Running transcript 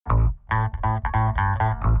Hello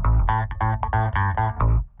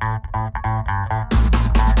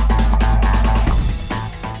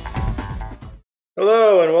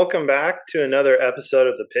and welcome back to another episode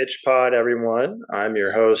of the Pitch Pod, everyone. I'm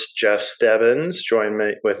your host, Jeff Stebbins.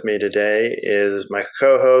 With me today is my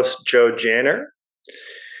co-host, Joe Janner.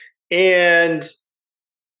 And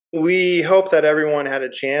we hope that everyone had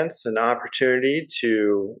a chance and opportunity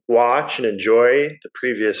to watch and enjoy the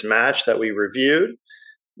previous match that we reviewed.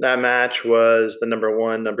 That match was the number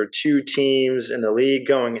one, number two teams in the league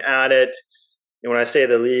going at it. And when I say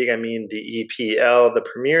the league, I mean the EPL, the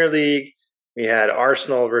Premier League. We had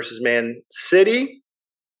Arsenal versus Man City.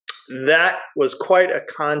 That was quite a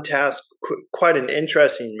contest, quite an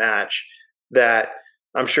interesting match that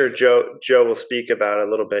I'm sure Joe will speak about a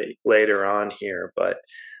little bit later on here. But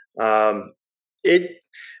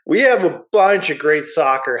we have a bunch of great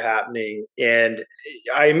soccer happening. And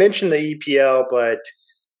I mentioned the EPL, but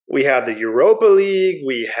we have the Europa League.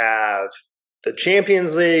 We have the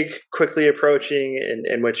Champions League quickly approaching,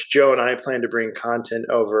 in which Joe and I plan to bring content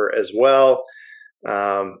over as well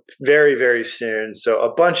very, very soon. So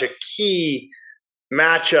a bunch of key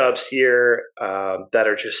matchups here that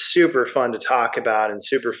are just super fun to talk about and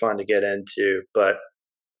super fun to get into. But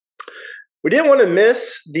we didn't want to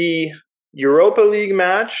miss the Europa League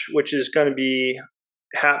match, which is going to be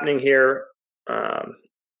happening here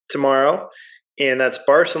tomorrow. And that's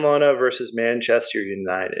Barcelona versus Manchester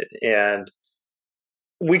United. And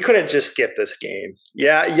we couldn't just skip this game.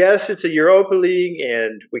 Yes, it's a Europa League,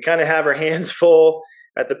 and we kind of have our hands full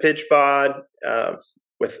at the Pitch Pod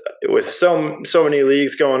with so many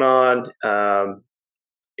leagues going on,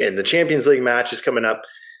 and the Champions League match is coming up.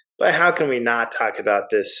 But how can we not talk about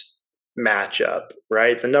this matchup,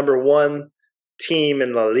 right? The number one team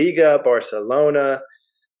in La Liga, Barcelona,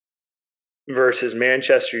 versus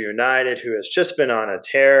Manchester United, who has just been on a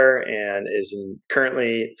tear and is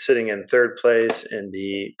currently sitting in third place in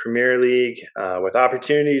the Premier League with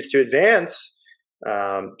opportunities to advance.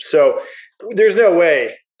 So there's no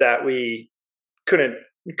way that we couldn't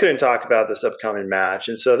talk about this upcoming match.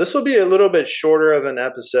 And so this will be a little bit shorter of an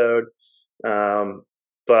episode,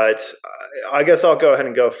 but I guess I'll go ahead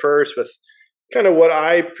and go first with kind of what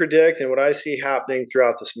I predict and what I see happening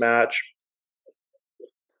throughout this match.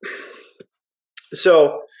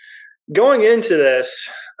 So going into this,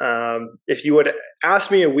 if you would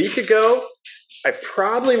ask me a week ago, I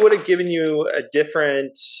probably would have given you a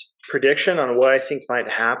different prediction on what I think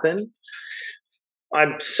might happen.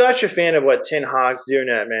 I'm such a fan of what Ten Hag's doing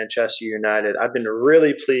at Manchester United. I've been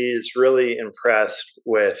really pleased, really impressed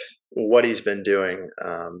with what he's been doing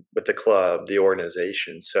with the club, the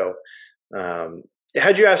organization. So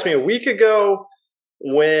had you asked me a week ago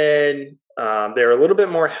when they're a little bit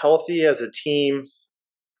more healthy as a team,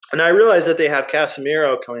 and I realize that they have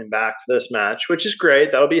Casemiro coming back for this match, which is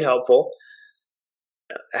great. That'll be helpful.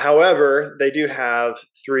 However, they do have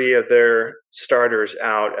three of their starters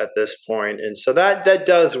out at this point, and so that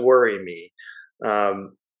does worry me.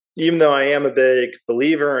 Even though I am a big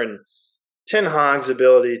believer in Ten Hag's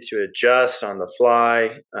ability to adjust on the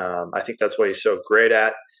fly, I think that's what he's so great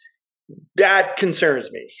at. That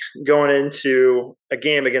concerns me going into a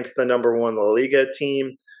game against the number one La Liga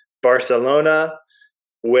team, Barcelona,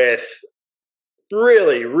 with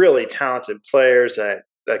really, really talented players that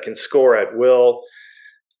can score at will.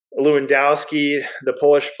 Lewandowski, the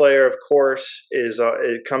Polish player, of course,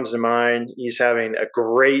 it comes to mind. He's having a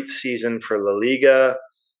great season for La Liga.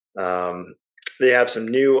 They have some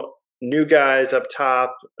new guys up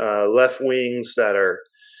top, left wings that are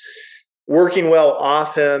working well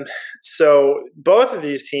off him. So both of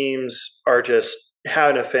these teams are just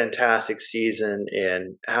having a fantastic season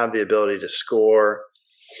and have the ability to score.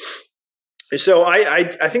 So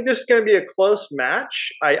I think this is going to be a close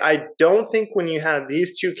match. I don't think when you have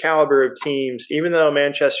these two caliber of teams, even though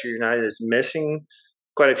Manchester United is missing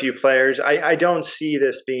quite a few players, I don't see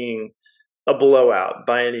this being a blowout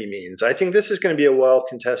by any means. I think this is going to be a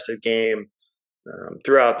well-contested game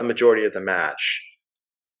throughout the majority of the match.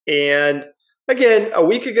 And again, a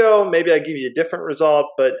week ago, maybe I give you a different result,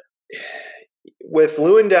 but with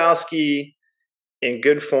Lewandowski in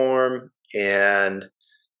good form and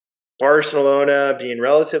Barcelona being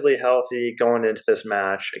relatively healthy going into this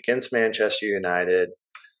match against Manchester United,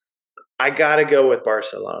 I got to go with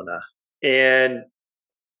Barcelona. And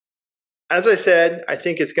as I said, I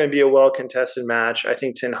think it's going to be a well-contested match. I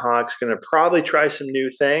think Ten Hag's going to probably try some new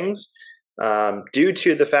things due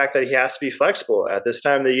to the fact that he has to be flexible at this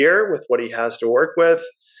time of the year with what he has to work with.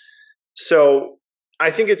 So I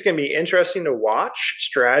think it's going to be interesting to watch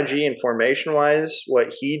strategy and formation-wise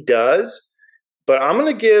what he does. But I'm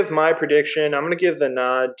going to give my prediction. I'm going to give the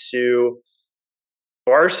nod to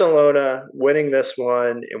Barcelona winning this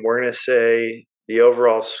one, and we're going to say the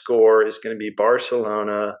overall score is going to be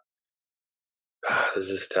Barcelona. This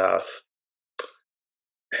is tough.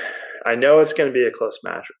 I know it's going to be a close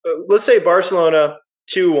match. Let's say Barcelona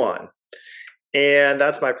 2-1. And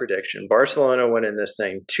that's my prediction. Barcelona winning this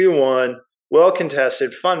thing 2-1. Well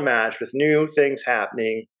contested, fun match with new things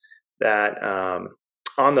happening that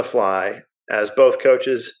on the fly, as both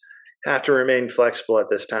coaches have to remain flexible at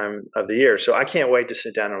this time of the year. So I can't wait to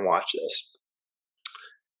sit down and watch this.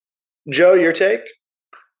 Joe, your take?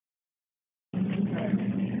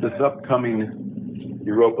 This upcoming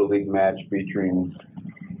Europa League match featuring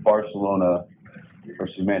Barcelona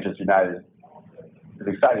versus Manchester United is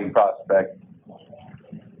an exciting prospect.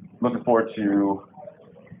 Looking forward to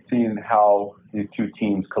seeing how these two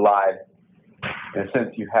teams collide. In a sense,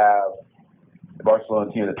 you have the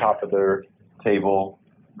Barcelona team at the top of their table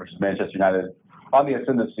versus Manchester United on the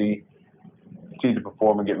ascendancy, continue to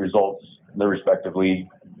perform and get results in their respective league,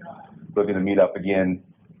 looking to meet up again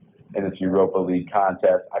in this Europa League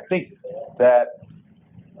contest. I think that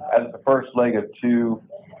as the first leg of two,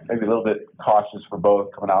 maybe a little bit cautious for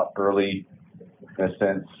both, coming out early in a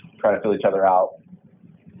sense, trying to fill each other out.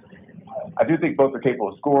 I do think both are capable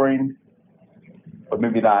of scoring, but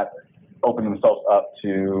maybe not opening themselves up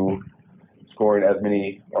to scoring as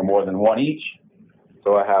many or more than one each.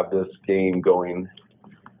 So I have this game going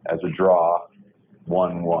as a draw,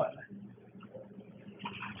 1-1.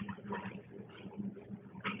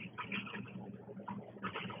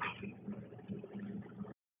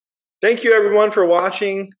 Thank you, everyone, for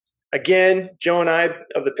watching. Again, Joe and I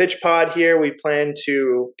of the Pitch Pod here, we plan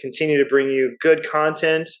to continue to bring you good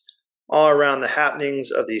content all around the happenings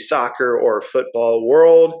of the soccer or football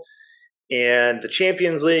world. And the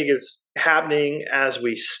Champions League is happening as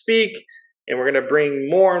we speak, and we're going to bring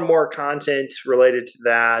more and more content related to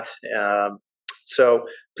that. So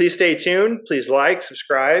please stay tuned. Please like,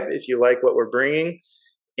 subscribe if you like what we're bringing.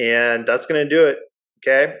 And that's going to do it.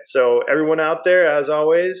 Okay, so everyone out there, as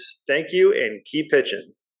always, thank you and keep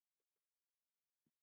pitching.